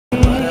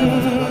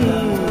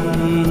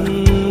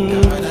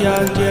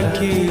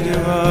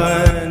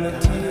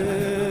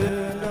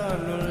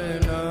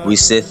We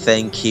say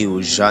thank you,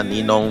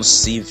 Janinon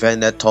si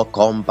veneto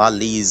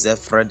combalize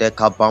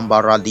Fredeka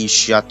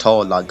Bambaralisha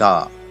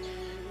Tolaga.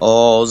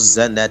 O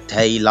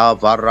Zenetela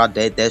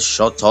Varade de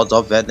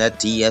Shoto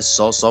Venetia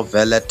Soso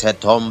Velete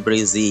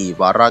Tombrizi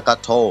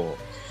Varagato.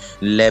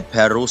 Le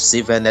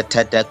Perusi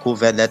Venetete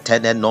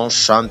Cuvenetene non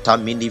Shanta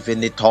Mini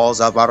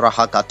Venitosa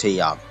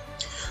Varahakatea.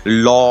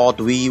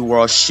 Lord, we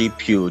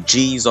worship you.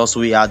 Jesus,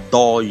 we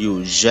adore you.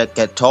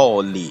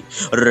 Jeketoli,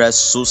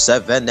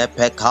 Resusevene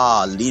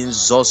Peka,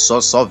 Linzo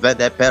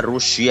Sosovene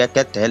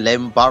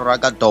Perushiekatelem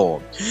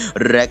Baragado,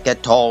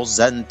 Reketo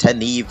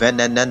Zenteni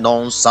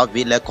Venenon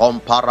Savile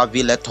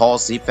Comparavile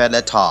Tosi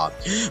Veleta,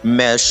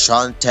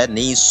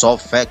 Meshanteni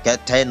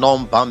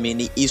Sofeketenon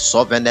Bamini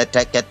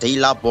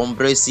Isoveneteketila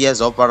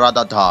Bombresies of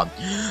Varadata.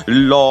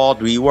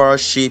 Lord, we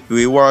worship,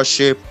 we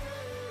worship.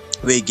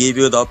 We give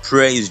you the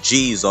praise,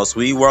 Jesus.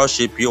 We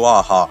worship you,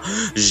 aha.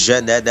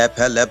 Jenede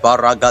pele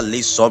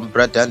baragali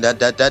sombretende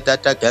de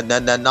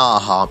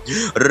naha.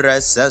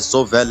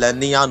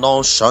 Resesuvelenia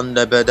non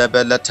shande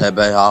bedebele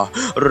tebeha.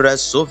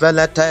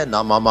 Resuvelete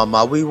na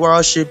mama. We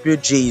worship you,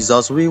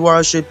 Jesus. We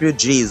worship you,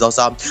 Jesus.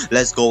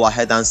 Let's go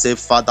ahead and say,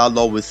 Father,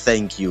 Lord, we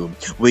thank you.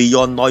 We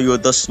honor you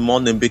this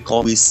morning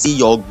because we see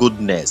your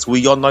goodness.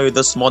 We honor you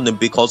this morning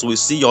because we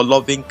see your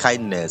loving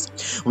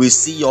kindness. We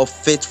see your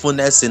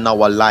faithfulness in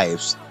our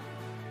lives.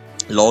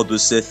 Lord, we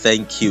say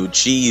thank you,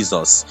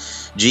 Jesus.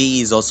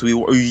 Jesus,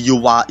 you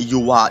are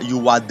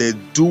the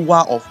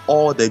doer of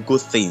all the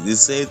good things. It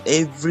says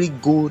every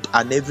good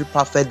and every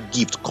perfect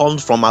gift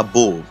comes from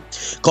above,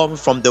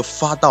 comes from the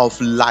Father of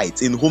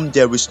light, in whom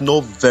there is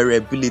no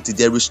variability,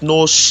 there is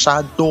no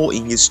shadow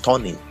in his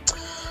turning.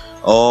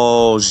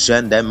 Oh,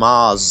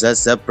 Jendema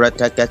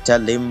Zezepretekete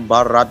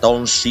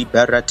Limbaradon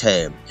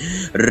Shiperete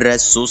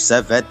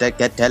Resusevete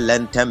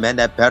Lente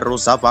Mene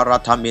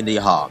Peruzavarata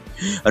Miniha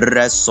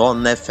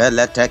Resone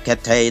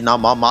Feletekete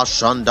Namama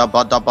Shanda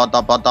Bada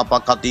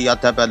Bakadia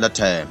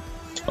Tebelete.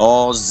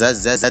 Oh,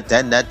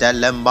 Zezetene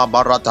Lemba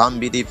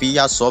Baratambi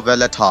Via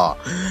Soveleta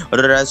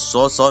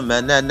Resoso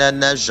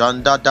Menene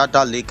Janda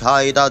Dada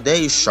Likaida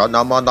De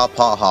Shanamana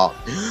Paha.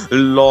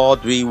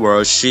 Lord, we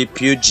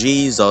worship you,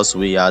 Jesus.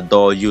 We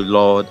adore you,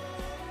 Lord.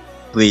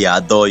 We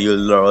adore you,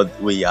 Lord.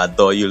 We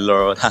adore you,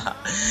 Lord.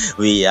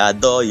 We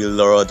adore you,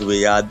 Lord.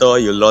 We adore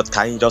you, Lord.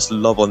 Can you just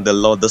love on the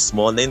Lord this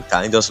morning?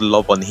 Can you just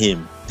love on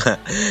him?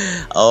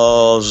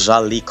 Oh,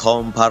 jali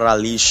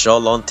comparali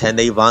sholon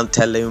tenevan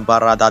telim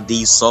barada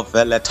di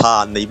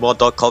soveleta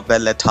nimodo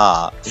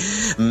coveleta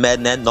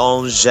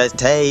menenon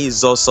jete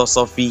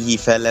zososofi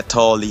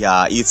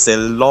feletolia. It's a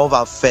love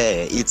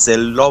affair. It's a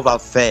love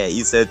affair.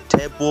 It's a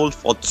table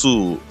for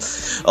two.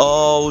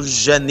 Oh,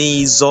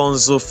 jeni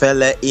zonzu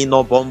fele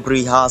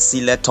inobombri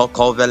hasile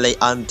tokovele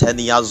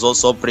antenia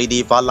zoso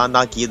pridi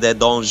valanaki de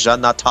don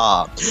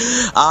janata.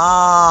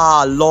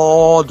 Ah,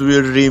 Lord, we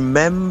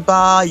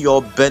remember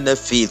your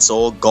benefits,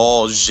 oh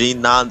God.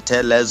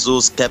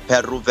 Jinantelezus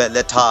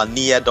keperuveleta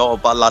niedo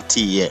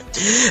balatie.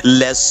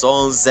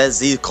 Lessons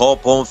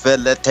ezikopon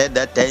velete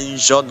de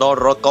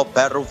tenjonoro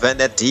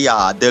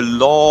peruvenetia. The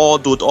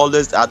Lord would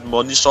always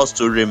admonish us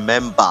to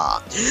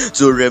remember.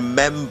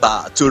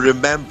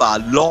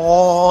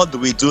 Lord,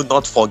 we do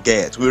not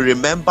forget. We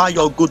remember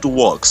your good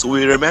works.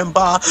 We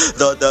remember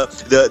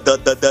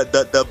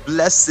the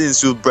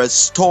blessings you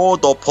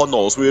bestowed upon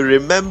us. We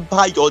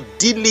remember your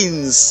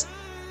dealings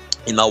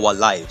in our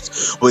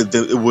lives. We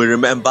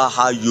remember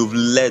how you've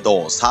led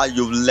us, how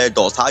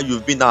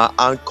you've been our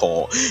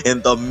anchor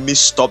in the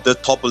midst of the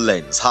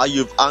turbulence, how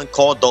you've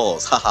anchored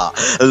us,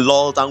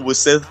 Lord, and we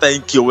say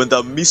thank you in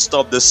the midst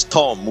of the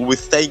storm. We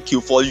thank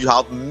you for you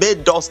have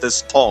made us the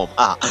storm.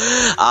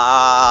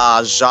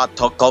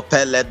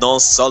 Jatokopele non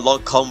solo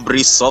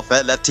combriso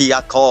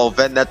veletiaco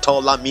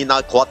venetola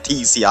mina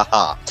quatisia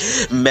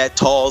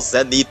metos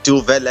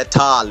enitu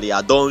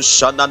veletalia don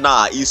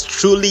shanana is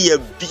truly a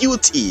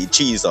beauty,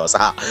 Jesus.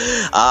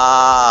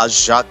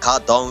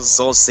 Jacadon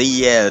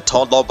Zosie,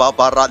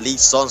 Tolobabara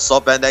Lison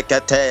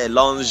Sobenekete,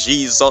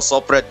 Longizo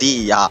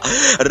Sopredia,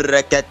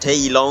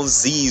 Rekete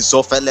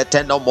Lonzizo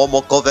Feleteno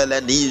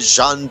Momocoveleni,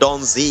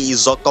 Jandon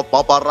Zizo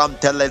Copabaram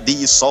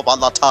Teledi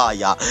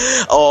Sobalataya.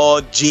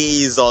 Oh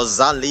Jesus,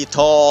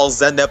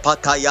 Zalitos and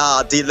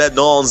Epakaya,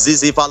 Dilenon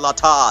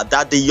Zizivalata,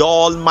 that the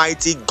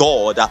Almighty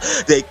God,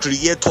 the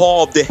creator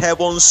of the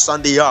heavens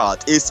and the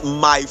earth, is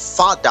my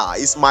Father,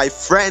 is my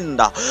friend,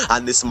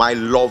 and is my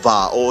lover.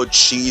 Oh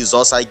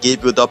Jesus, I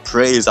give you the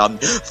praise.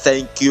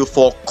 Thank you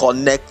for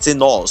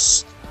connecting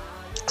us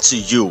to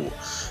you.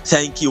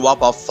 Thank you,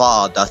 Abba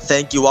Father.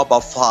 Thank you,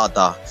 Abba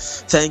Father.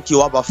 Thank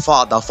you, Abba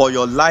Father, for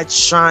your light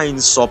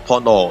shines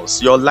upon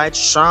us. Your light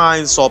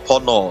shines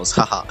upon us.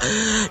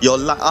 Your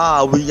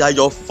we are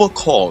your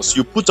focus.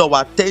 You put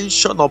our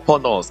attention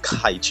upon us.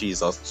 Hi,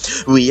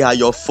 Jesus. We are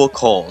your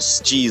focus,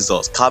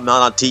 Jesus.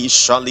 Kamanati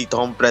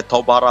shalitom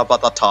breto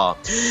barabatata.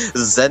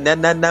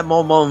 Zenene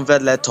momon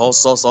veleto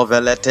soso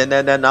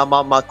veletene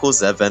namamaku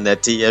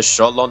zeveneti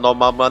sholono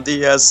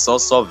mamandi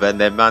soso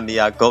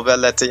venemania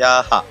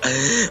goveletia.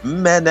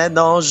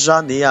 meneno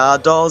jania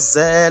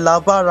doze la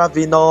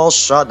baravino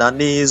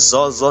shadani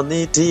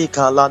zozoniti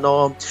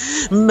kalano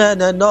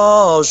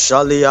meneno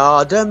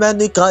shalia de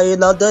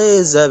menikaila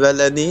de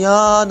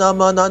zevelenia na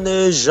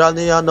manane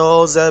jania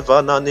no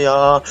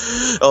zevanania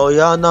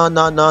oyana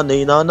na na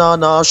na na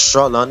na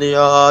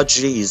shalania.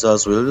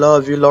 Jesus, we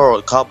love you,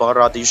 Lord.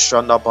 Kabaradi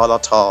shana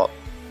balata.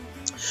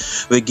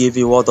 We give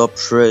you all the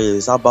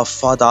praise. Abba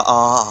Father,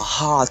 our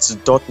hearts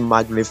doth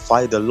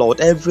magnify the Lord.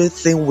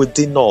 Everything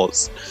within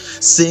us,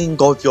 sing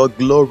of your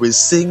glory,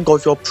 sing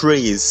of your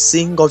praise,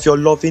 sing of your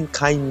loving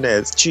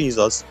kindness.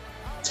 Jesus,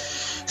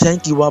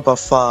 thank you, Abba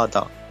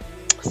Father.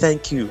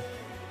 Thank you.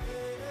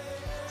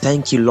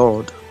 Thank you,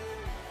 Lord.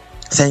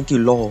 Thank you,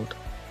 Lord.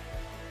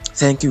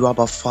 Thank you,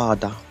 Abba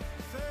Father.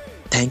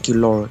 Thank you,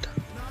 Lord.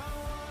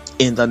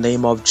 In the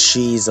name of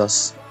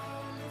Jesus,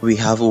 we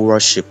have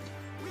worship.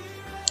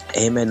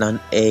 Amen and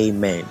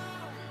amen.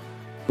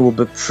 We will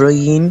be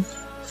praying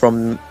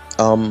from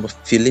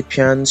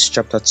Philippians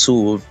chapter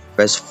 2,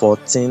 verse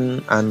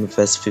 14 and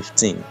verse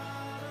 15.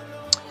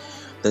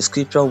 The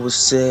scripture will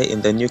say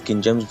in the New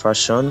King James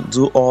Version,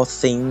 do all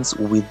things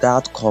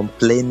without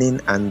complaining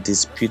and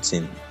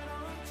disputing,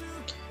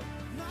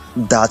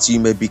 that you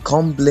may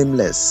become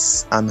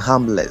blameless and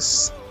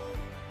harmless,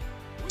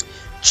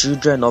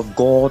 children of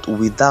God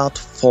without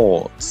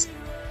fault,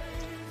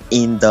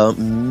 in the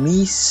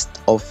midst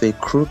of a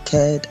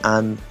crooked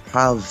and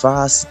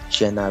perverse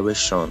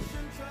generation,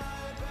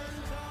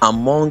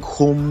 among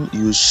whom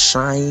you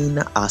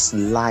shine as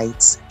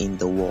lights in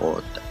the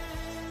world.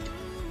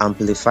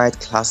 Amplified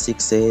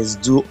Classic says,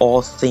 do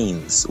all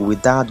things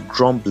without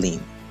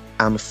grumbling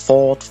and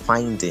fault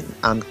finding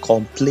and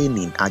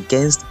complaining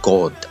against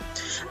God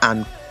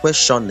and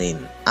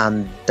questioning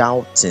and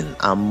doubting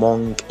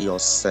among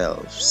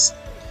yourselves,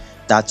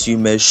 that you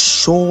may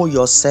show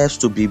yourselves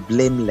to be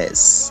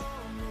blameless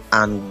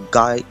and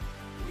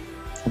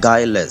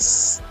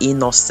guileless,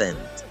 innocent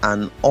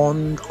and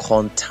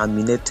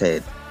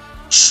uncontaminated,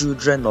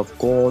 children of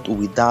God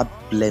without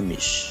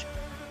blemish,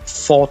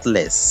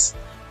 faultless,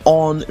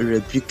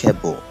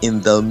 unrebukable, in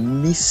the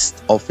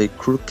midst of a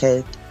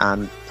crooked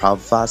and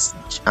perverse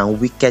and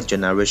wicked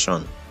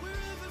generation,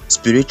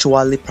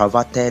 spiritually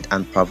perverted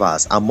and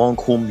perverse, among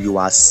whom you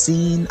are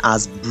seen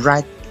as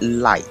bright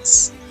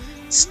lights,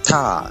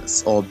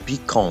 stars or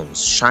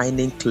beacons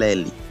shining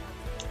clearly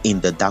in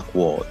the dark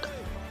world.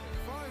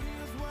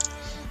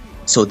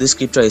 So this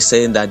scripture is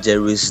saying that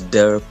there is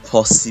the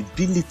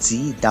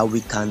possibility that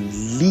we can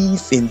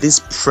live in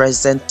this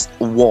present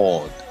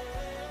world.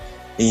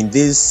 In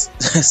this,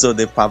 so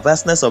the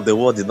perverseness of the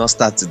world did not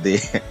start today.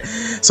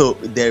 So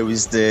there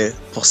is the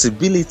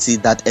possibility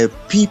that a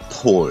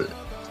people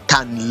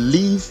can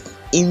live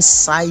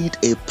inside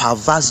a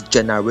perverse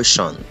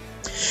generation,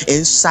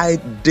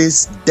 inside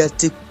this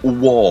dirty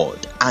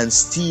world, and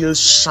still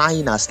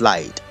shine as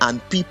light,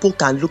 and people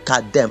can look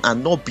at them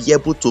and not be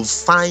able to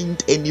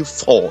find any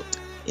fault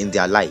in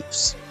their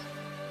lives.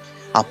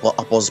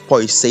 Apostle Paul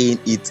is saying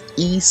it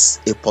is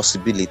a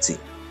possibility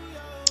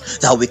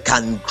that we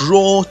can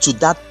grow to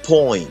that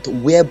point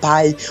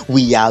whereby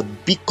we are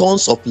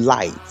beacons of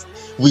light.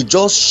 We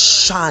just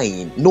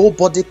shine.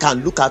 Nobody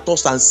can look at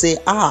us and say,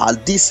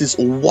 this is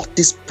what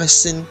this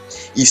person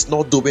is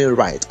not doing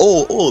right.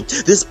 Oh,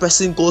 this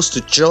person goes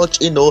to church,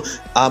 he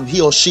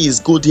or she is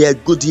good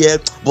here,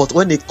 but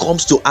when it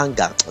comes to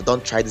anger,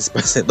 don't try this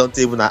person, don't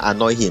even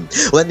annoy him.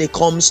 When it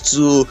comes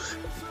to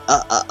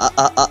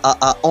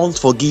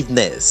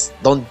unforgiveness,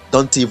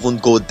 don't even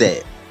go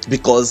there,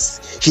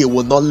 because he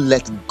will not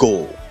let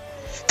go.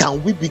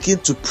 Can we begin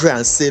to pray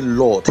and say,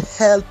 Lord,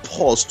 help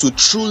us to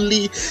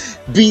truly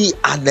be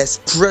an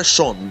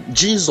expression,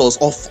 Jesus,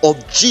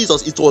 of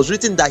Jesus. It was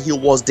written that he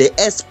was the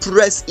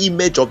express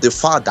image of the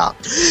Father.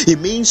 It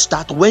means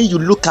that when you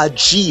look at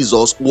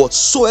Jesus,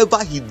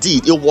 whatsoever he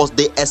did, it was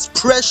the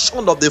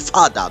expression of the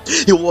Father.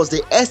 It was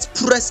the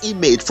express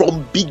image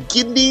from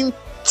beginning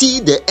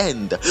till the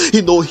end.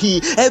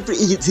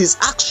 His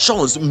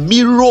actions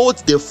mirrored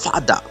the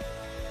Father.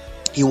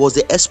 He was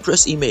the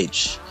express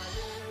image.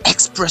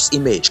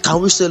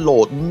 Can we say,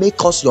 Lord,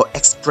 make us your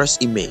express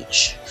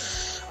image?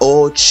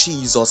 Oh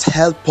Jesus,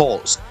 help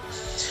us.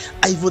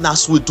 Even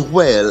as we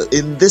dwell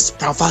in this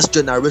perverse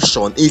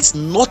generation, it's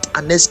not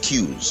an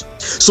excuse.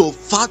 So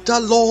Father,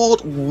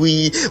 Lord,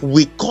 we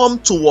come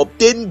to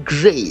obtain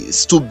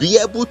grace to be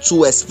able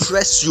to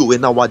express you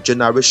in our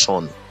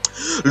generation.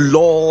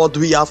 Lord,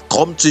 we have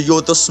come to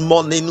you this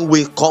morning.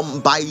 We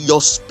come by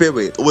your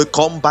spirit. We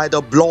come by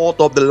the blood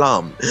of the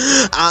Lamb.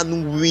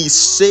 And we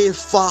say,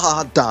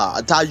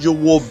 Father, that you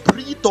will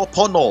breathe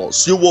upon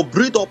us. You will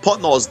breathe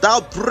upon us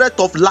that breath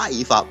of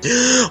life.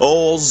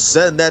 Oh,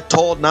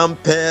 Zeneto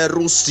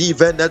Namperu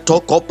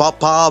Siveneto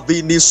Kopapa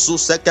Vinisu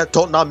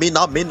Seketona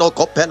Mina Mino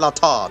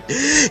Kopelata.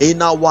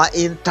 In our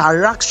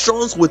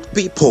interactions with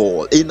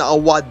people, in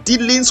our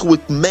dealings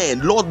with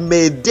men, Lord,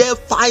 may they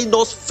find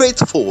us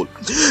faithful.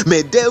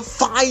 May they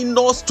find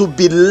us to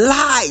be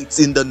lights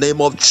in the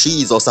name of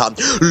Jesus.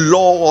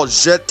 Lord,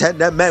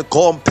 jeteneme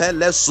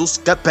compele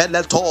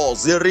suskepele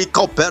tos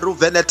iriko peru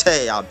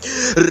venetea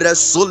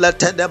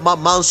resuletene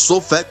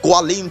mamanso fe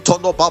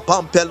qualintono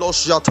papampelo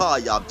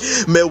shataya.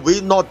 May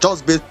we not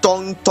just be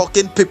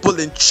talking people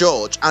in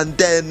church and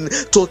then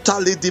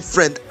totally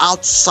different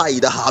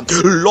outside.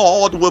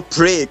 Lord, we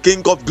pray,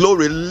 King of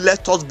Glory,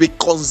 let us be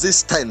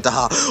consistent.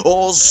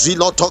 Oh,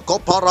 zilotoko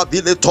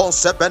parabiliton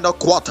sepena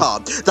quarter,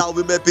 that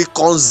we may be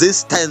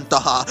consistent.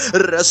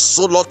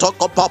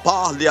 Resulotoko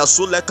papa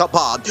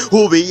liasulekapa.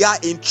 Who we are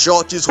in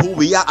church is who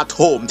we are at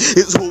home,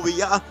 is who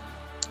we are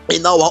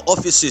in our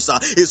offices,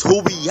 is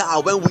who we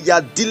are when we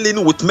are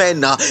dealing with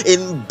men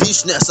in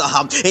business,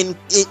 in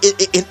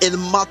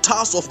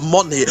matters of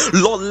money.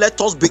 Lord, let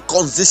us be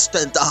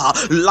consistent.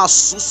 La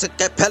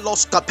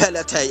susekepelos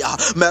kapeletea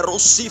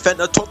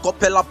merosifene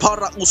tokopela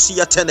para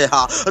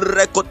usiateneha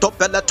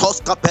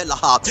rekotopeletos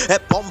kapelaha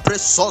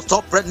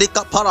epompresoto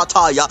prenika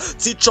parataya.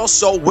 Teach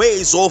us your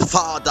ways, O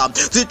Father.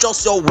 Teach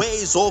us your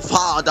ways, O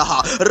Father.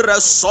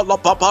 Resolo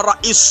papara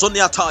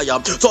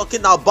isoniataya.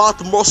 Talking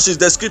about Moses,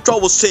 the scripture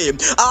will say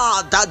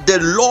that the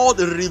Lord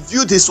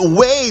revealed his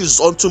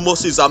ways unto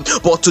Moses,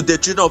 but to the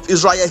children of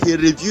Israel he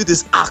revealed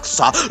his acts.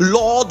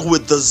 Lord, we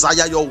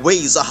desire your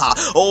ways.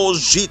 Oh,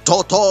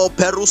 jitoto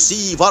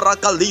perusi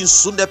varakalin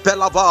sune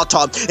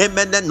pelavata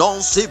emene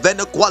non si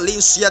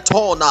venequalin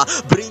sietona.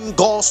 Bring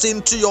us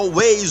into your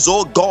ways,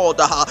 oh God.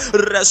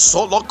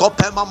 Resolo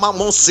kopema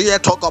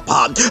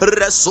mamonsietokopan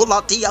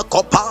resolatia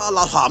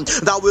kopala,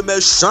 that we may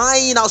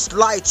shine as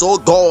lights, oh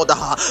God.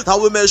 That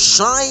we may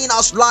shine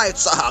as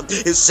lights.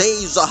 It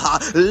says,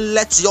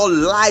 let your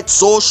light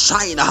so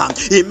shine.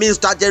 It means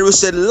that there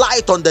is a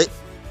light on the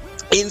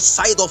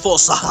inside of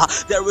us.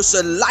 There is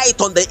a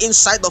light on the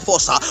inside of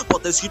us,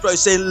 but the scripture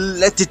is saying,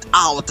 let it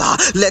out,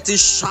 let it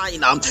shine.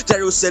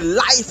 There is a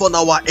life on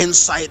our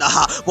inside,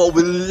 but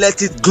we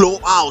let it glow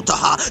out.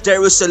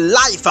 There is a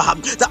life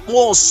that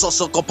was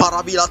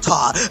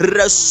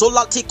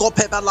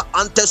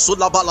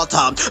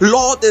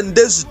Lord, in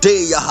this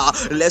day,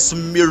 let's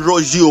mirror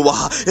you.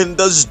 In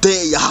this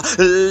day,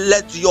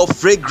 let your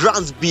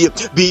fragrance be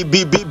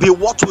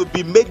what will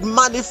be made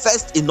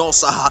manifest in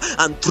us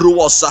and through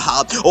us.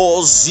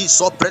 Oh,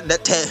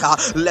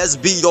 let's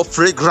be your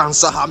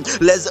fragrance.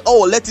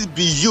 Let it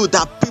be you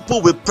that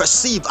people will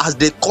perceive as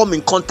they come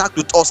in contact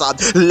with us.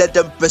 Let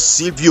them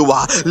perceive you.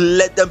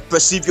 Let them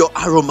perceive your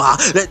aroma.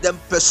 Let them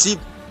perceive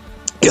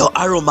your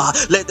aroma.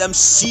 Let them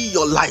see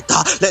your light.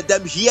 Let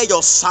them hear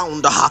your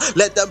sound.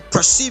 Let them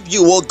perceive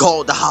you, oh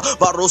God.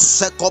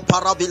 Baroseko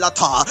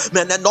paravilata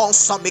menenon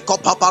samiko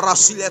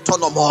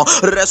paparasiletonoma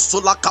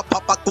resulaka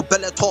papa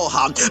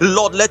kupeletoha.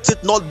 Lord, let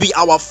it not be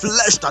our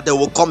flesh that they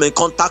will come in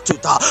contact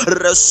with.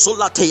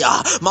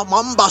 Resulatea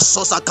mamamba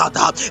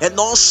sosakada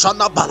enon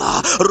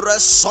shanabala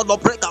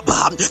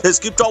resolobregaba. The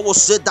scripture will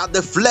say that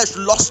the flesh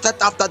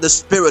lusted after the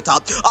spirit.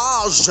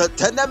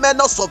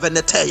 Jetenemenos of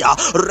venetea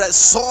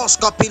resource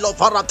capilo.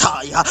 But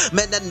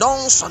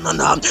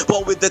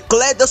we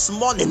declare this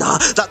morning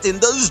that in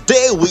this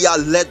day we are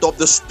led of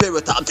the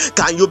Spirit.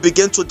 Can you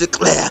begin to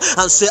declare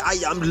and say, I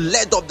am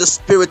led of the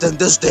Spirit in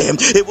this day?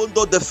 Even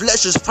though the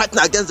flesh is fighting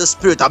against the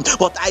Spirit,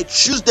 but I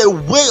choose the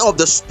way of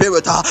the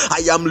Spirit.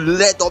 I am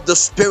led of the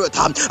Spirit.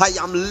 I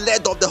am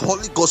led of the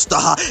Holy Ghost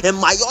in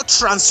my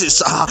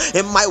utterances,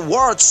 in my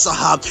words,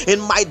 in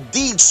my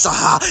deeds,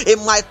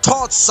 in my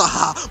thoughts.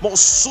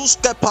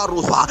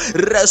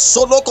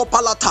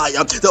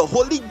 The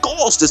Holy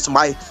Ghost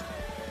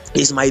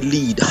is my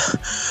lead.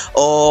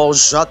 Oh,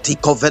 jati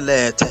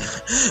covelete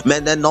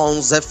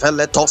menenonze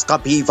feletos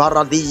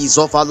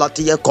capivaralizo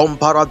valatia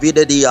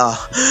comparavidia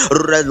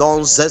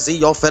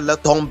relonzezio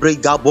feleton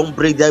briga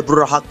bumbri de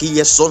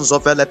brahaki sons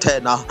of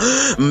veletena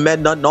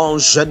menanon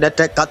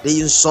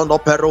genetecadin sono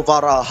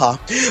perovaraha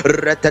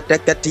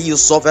retetecati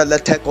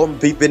sovelete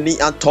convivini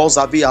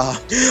antozavia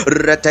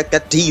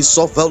retekati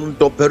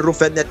soveldo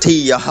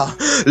perufenetia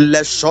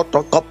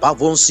leshoto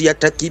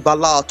copavunsiete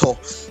kibalato.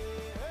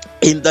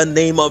 In the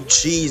name of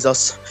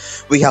Jesus,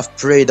 we have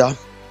prayed.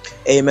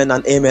 Amen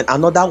and amen.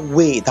 Another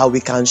way that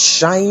we can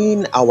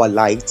shine our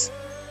light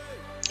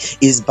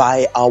is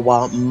by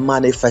our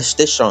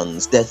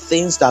manifestations, the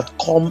things that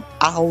come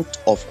out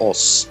of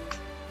us.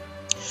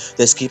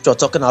 The scripture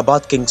talking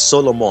about King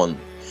Solomon,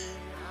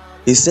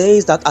 he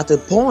says that at a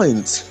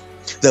point,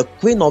 the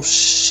queen of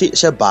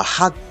Sheba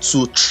had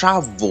to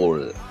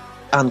travel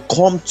and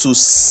come to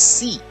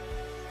see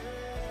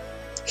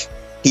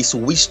his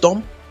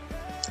wisdom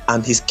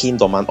and his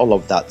kingdom and all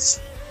of that.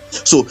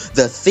 So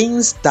the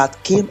things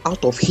that came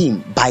out of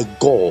him by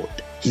God,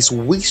 his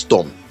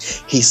wisdom,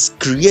 his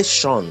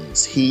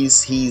creations,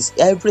 his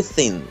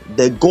everything,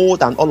 the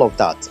gold and all of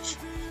that,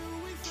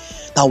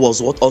 that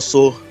was what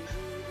also,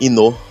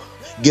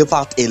 gave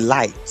out a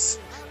light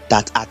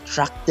that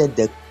attracted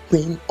the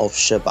queen of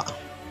Sheba.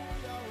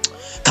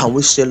 Can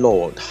we say,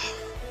 Lord,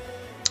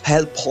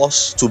 help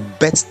us to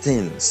bet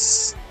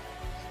things,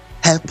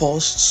 help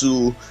us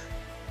to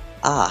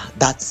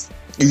that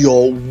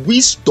your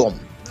wisdom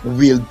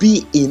will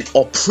be in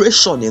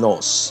operation in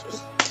us.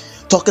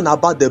 Talking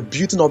about the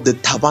building of the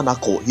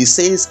tabernacle, he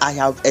says, I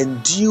have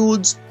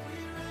endued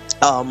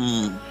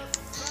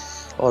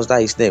what was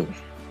that his name?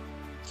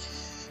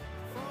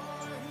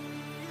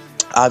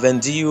 I've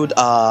endued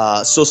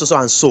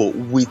so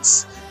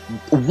with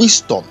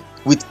wisdom,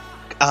 with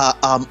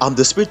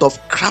the spirit of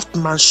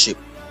craftsmanship,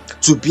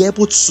 to be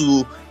able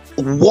to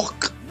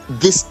work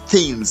these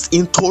things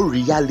into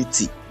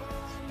reality.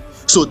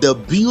 So the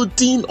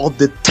building of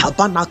the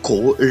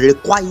tabernacle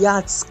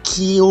required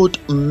skilled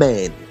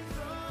men.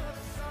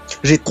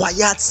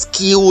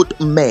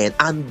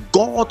 And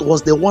God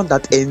was the one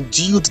that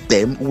endued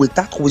them with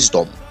that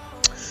wisdom.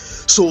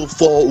 So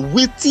for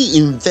witty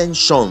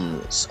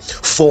inventions,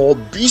 for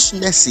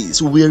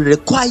businesses, we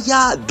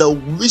require the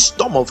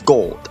wisdom of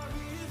God.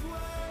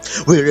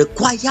 We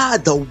require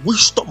the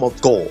wisdom of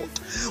God.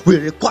 We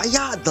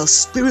require the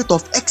spirit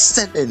of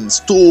excellence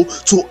to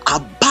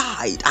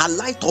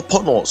alight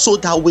upon us, so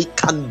that we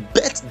can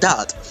bet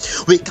that.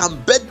 We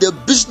can bet the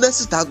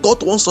businesses that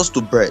God wants us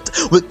to bet.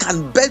 We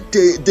can bet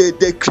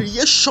the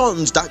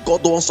creations that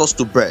God wants us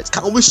to bet.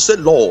 Can we say,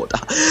 Lord,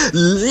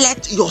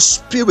 let your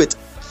spirit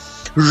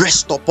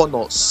rest upon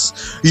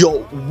us,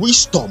 your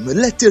wisdom,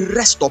 let it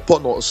rest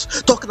upon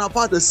us. Talking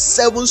about the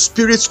 7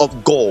 spirits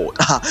of God,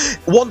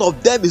 one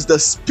of them is the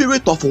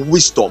spirit of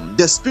wisdom,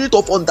 the spirit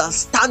of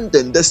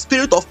understanding, the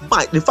spirit of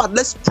might. In fact,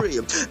 let's pray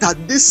that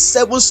these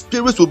 7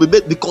 spirits will be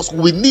made, because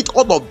we need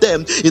all of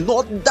them in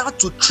order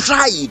to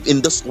thrive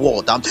in this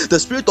world. The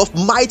spirit of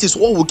might is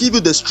what will give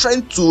you the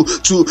strength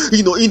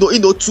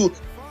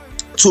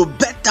to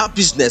better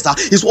business,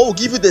 is what will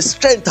give you the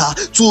strength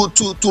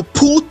to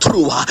pull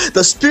through.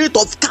 The spirit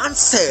of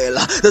counsel,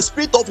 the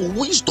spirit of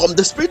wisdom,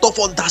 the spirit of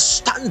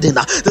understanding,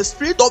 the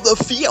spirit of the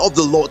fear of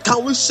the Lord.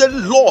 Can we say,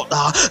 Lord,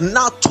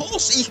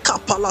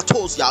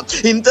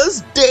 in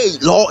this day,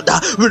 Lord,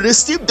 we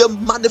receive the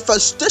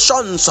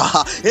manifestations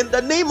in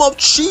the name of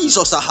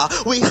Jesus.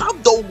 We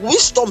have the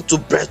wisdom to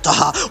better,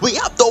 we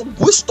have the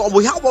wisdom,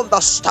 we have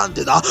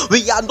understanding,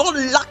 we are not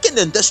lacking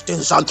in these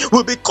things.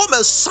 We become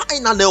a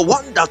sign and a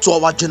wonder to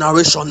our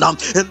generation now,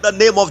 in the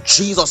name of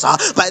Jesus,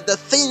 by the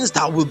things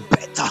that we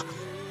better,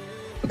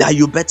 that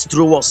you bet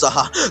through us.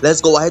 Let's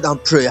go ahead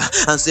and pray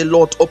and say,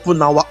 Lord,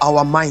 open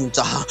our minds,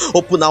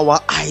 open our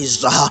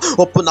eyes,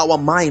 open our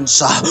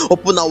minds,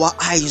 open our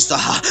eyes.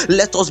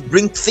 Let us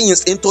bring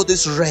things into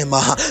this realm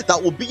that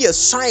will be a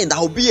sign, that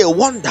will be a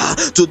wonder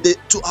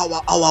to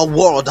our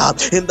world,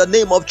 in the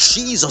name of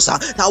Jesus,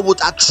 that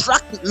would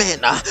attract men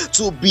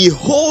to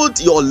behold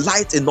your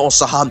light in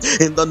us,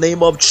 in the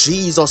name of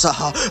Jesus.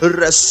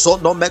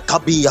 Resono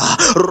mekabia,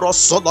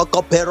 rosono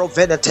kopero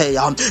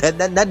venetea, and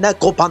then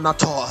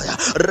kopanatoya.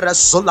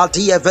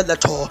 Resolatia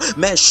veleto,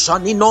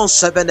 Meshanino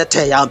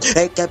sevenetea,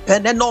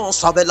 Ekepeneno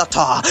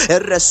savelata,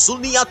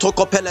 Resunia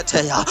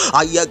tokopeletea,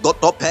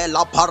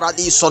 Ayegotopela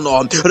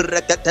paradisono,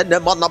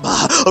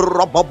 Reketenemanaba,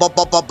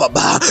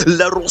 Robababa,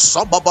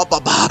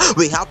 Lerusababa.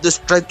 We have the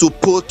strength to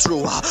pull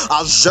through.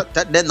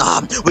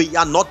 Ajetenena. We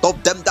are not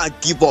of them that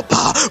give up.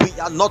 We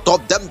are not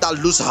of them that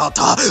lose heart.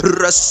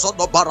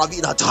 Resono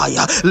baravina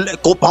taya,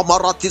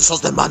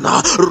 Lekopamaratisos de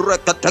mana,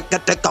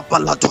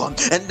 Reketekapalato,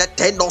 and the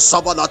Teno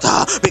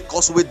savalata.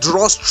 Because we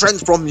draw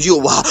strength from you,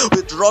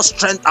 we draw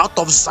strength out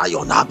of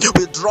Zion,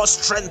 we draw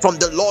strength from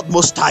the Lord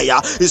Most High.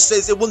 It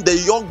says even the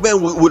young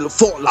men will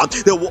fall,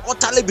 they will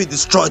utterly be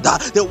destroyed,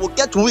 they will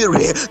get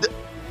weary,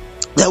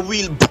 they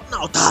will burn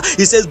out.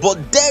 He says,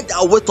 but they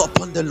that wait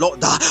upon the Lord,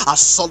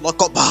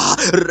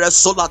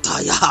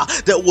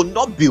 they will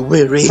not be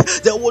weary,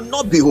 they will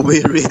not be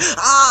weary.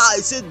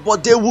 He said,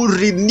 but they will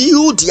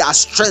renew their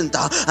strength,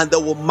 and they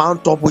will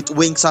mount up with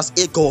wings as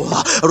eagle.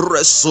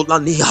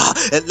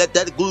 And let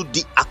that go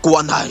the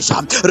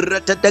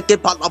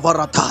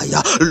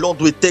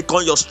Lord, we take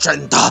on your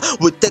strength,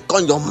 we take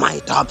on your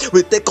might,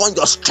 we take on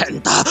your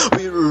strength,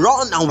 we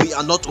run and we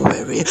are not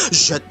weary.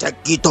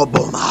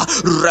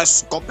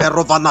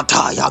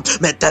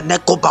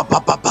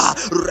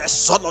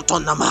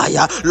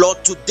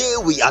 Lord, today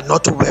we are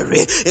not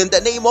weary, in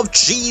the name of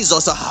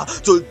Jesus.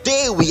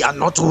 Today we are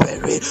not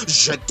weary.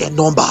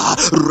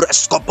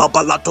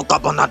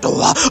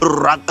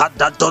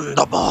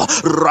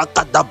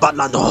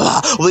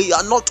 We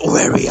are not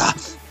weary.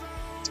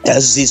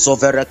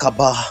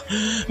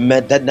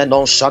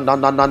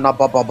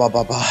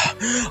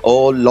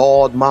 Oh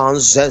Lord, man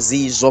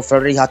zezizo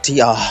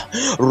ferihatia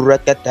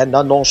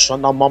reketena no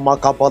shana mama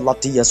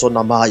kabalatia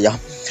sonamaya.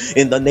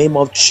 In the name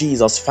of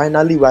Jesus,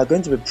 finally we are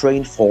going to be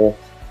praying for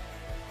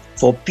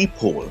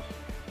people.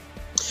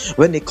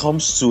 When it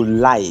comes to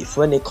life,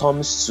 when it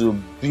comes to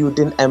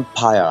building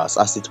empires,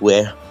 as it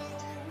were,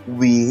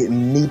 we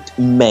need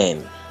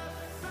men.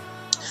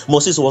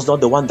 Moses was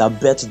not the one that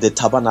built the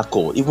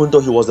tabernacle, even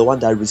though he was the one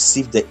that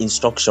received the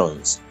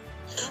instructions.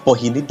 But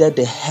he needed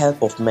the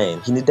help of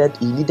men. He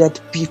needed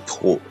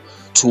people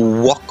to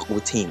work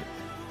with him.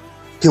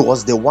 He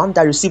was the one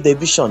that received the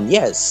vision,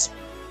 yes.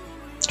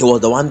 He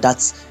was the one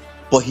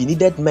but he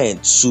needed men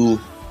to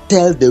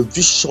tell the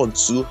vision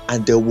to,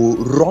 and they will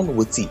run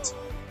with it.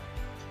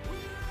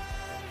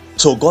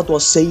 So God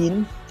was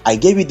saying, I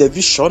gave you the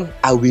vision,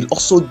 I will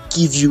also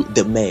give you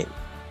the men.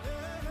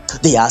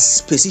 There are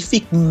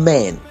specific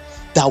men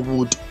that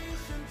would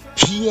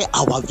hear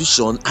our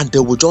vision and they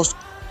will just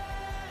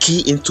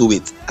key into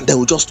it and they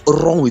will just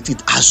run with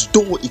it as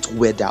though it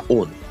were their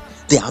own.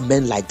 There are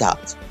men like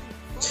that.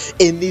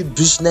 Any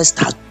business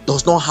that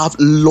does not have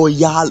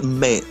loyal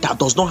men, that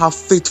does not have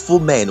faithful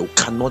men,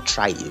 cannot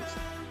thrive.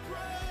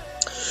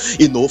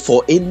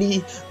 For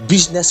any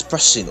business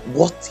person,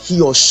 what he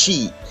or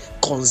she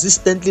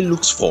consistently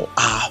looks for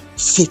are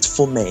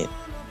faithful men.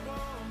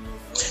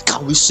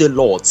 Can we say,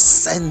 Lord,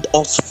 send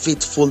us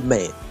faithful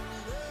men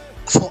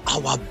for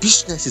our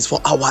businesses,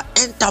 for our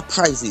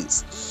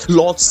enterprises?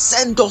 Lord,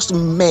 send us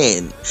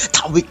men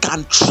that we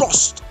can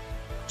trust.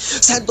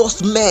 Send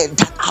us men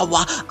that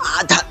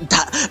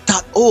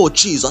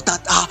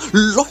that are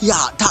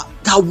loyal,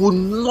 that will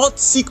not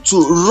seek to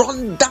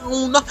run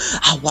down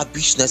our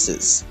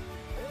businesses.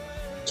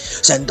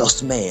 Send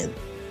us men.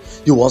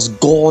 It was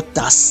God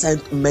that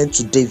sent men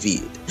to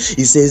David.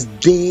 He says,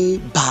 day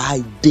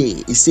by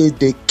day, he says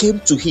they came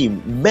to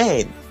him,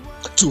 men,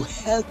 to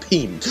help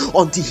him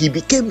until he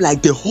became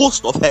like the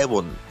host of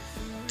heaven.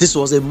 This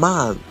was a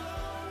man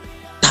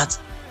that,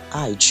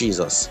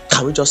 Jesus,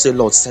 can we just say,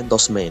 Lord, send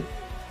us men?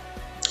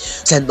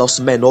 Send us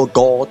men, oh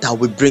God, that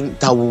we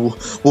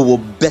will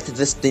bet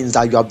these things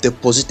that you have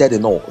deposited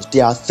in us.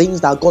 There are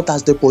things that God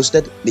has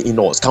deposited in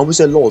us. Can we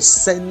say, Lord,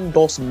 send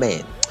us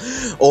men?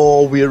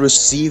 Oh, we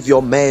receive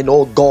your men,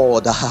 oh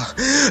God.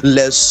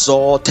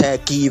 Leso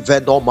teki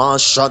venoma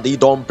shadi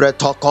dombre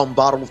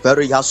tokombaru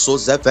feria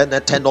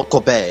suzevene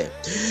tenokobe.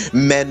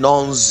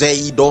 Menon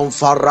zeidon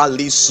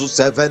faralisu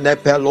sevene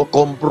pelo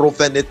compro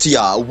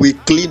venetia. We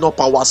clean up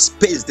our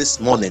space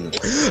this morning.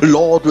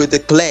 Lord, we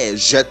declare,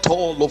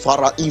 jetolo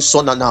fara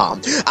insonana.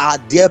 Are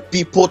there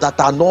people that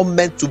are not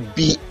meant to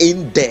be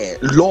in there?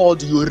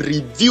 Lord, you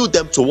reveal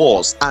them to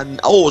us,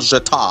 and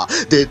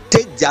jeta, they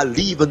take their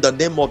leave in the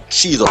name of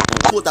Jesus.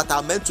 People that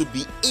are meant to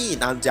be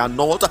in and they are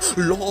not,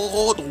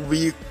 Lord,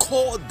 we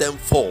call them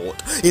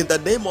forth in the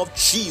name of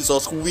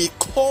Jesus. We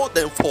call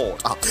them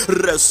forth.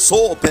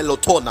 Reso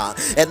pelotona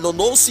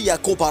enonosia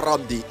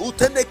kobaramdi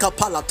utene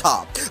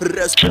kapalata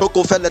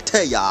respoko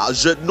feleteya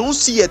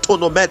jenusie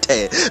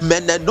tonomete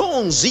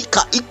menenon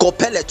zika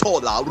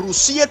ikopeletola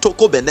rusie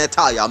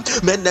tokobenetaya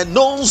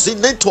menenon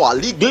zinetwa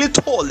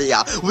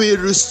liglitolia. We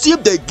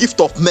receive the gift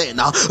of men.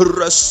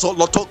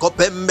 Resolotoko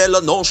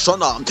pembele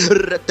noshona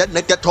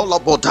reteneketola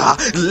boda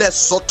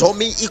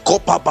lesotomi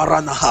ikopa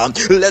baranaha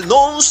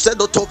lenon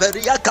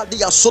sedotoveria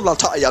kadia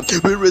solataya.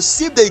 We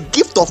receive the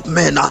gift of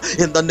men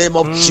in the name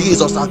of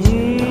Jesus. I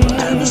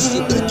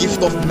receive the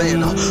gift of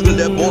men.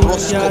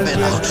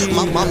 Leboroskopena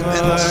mamam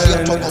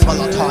perosia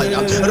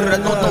tokobalataya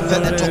renono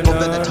venetoko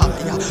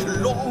venetaya.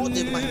 Lord,